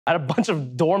I had a bunch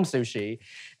of dorm sushi.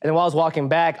 And then while I was walking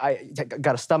back, I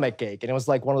got a stomach ache. And it was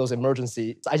like one of those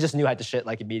emergencies. I just knew I had to shit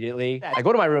like immediately. I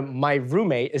go to my room. My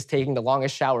roommate is taking the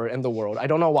longest shower in the world. I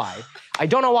don't know why. I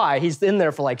don't know why. He's in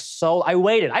there for like I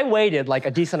waited like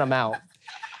a decent amount.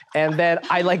 And then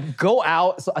I like go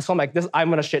out. So I'm like, I'm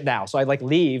gonna shit now. So I like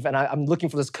leave and I'm looking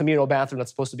for this communal bathroom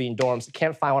that's supposed to be in dorms. I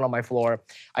can't find one on my floor.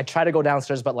 I try to go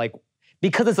downstairs, but like,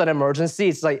 because it's an emergency,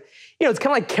 it's like, it's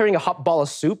kind of like carrying a hot ball of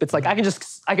soup. It's like, I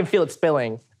can feel it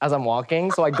spilling as I'm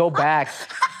walking. So I go back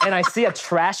and I see a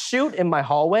trash chute in my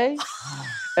hallway.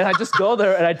 And I just go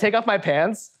there and I take off my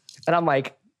pants and I'm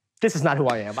like, this is not who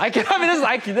I am.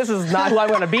 This is not who I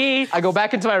want to be. I go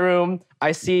back into my room.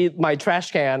 I see my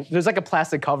trash can. There's like a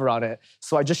plastic cover on it.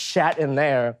 So I just shat in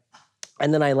there.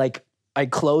 And then I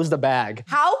close the bag.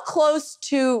 How close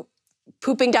to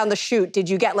pooping down the chute did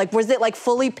you get? Like, was it like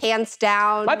fully pants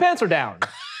down? My pants were down.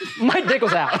 My dick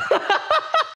was out.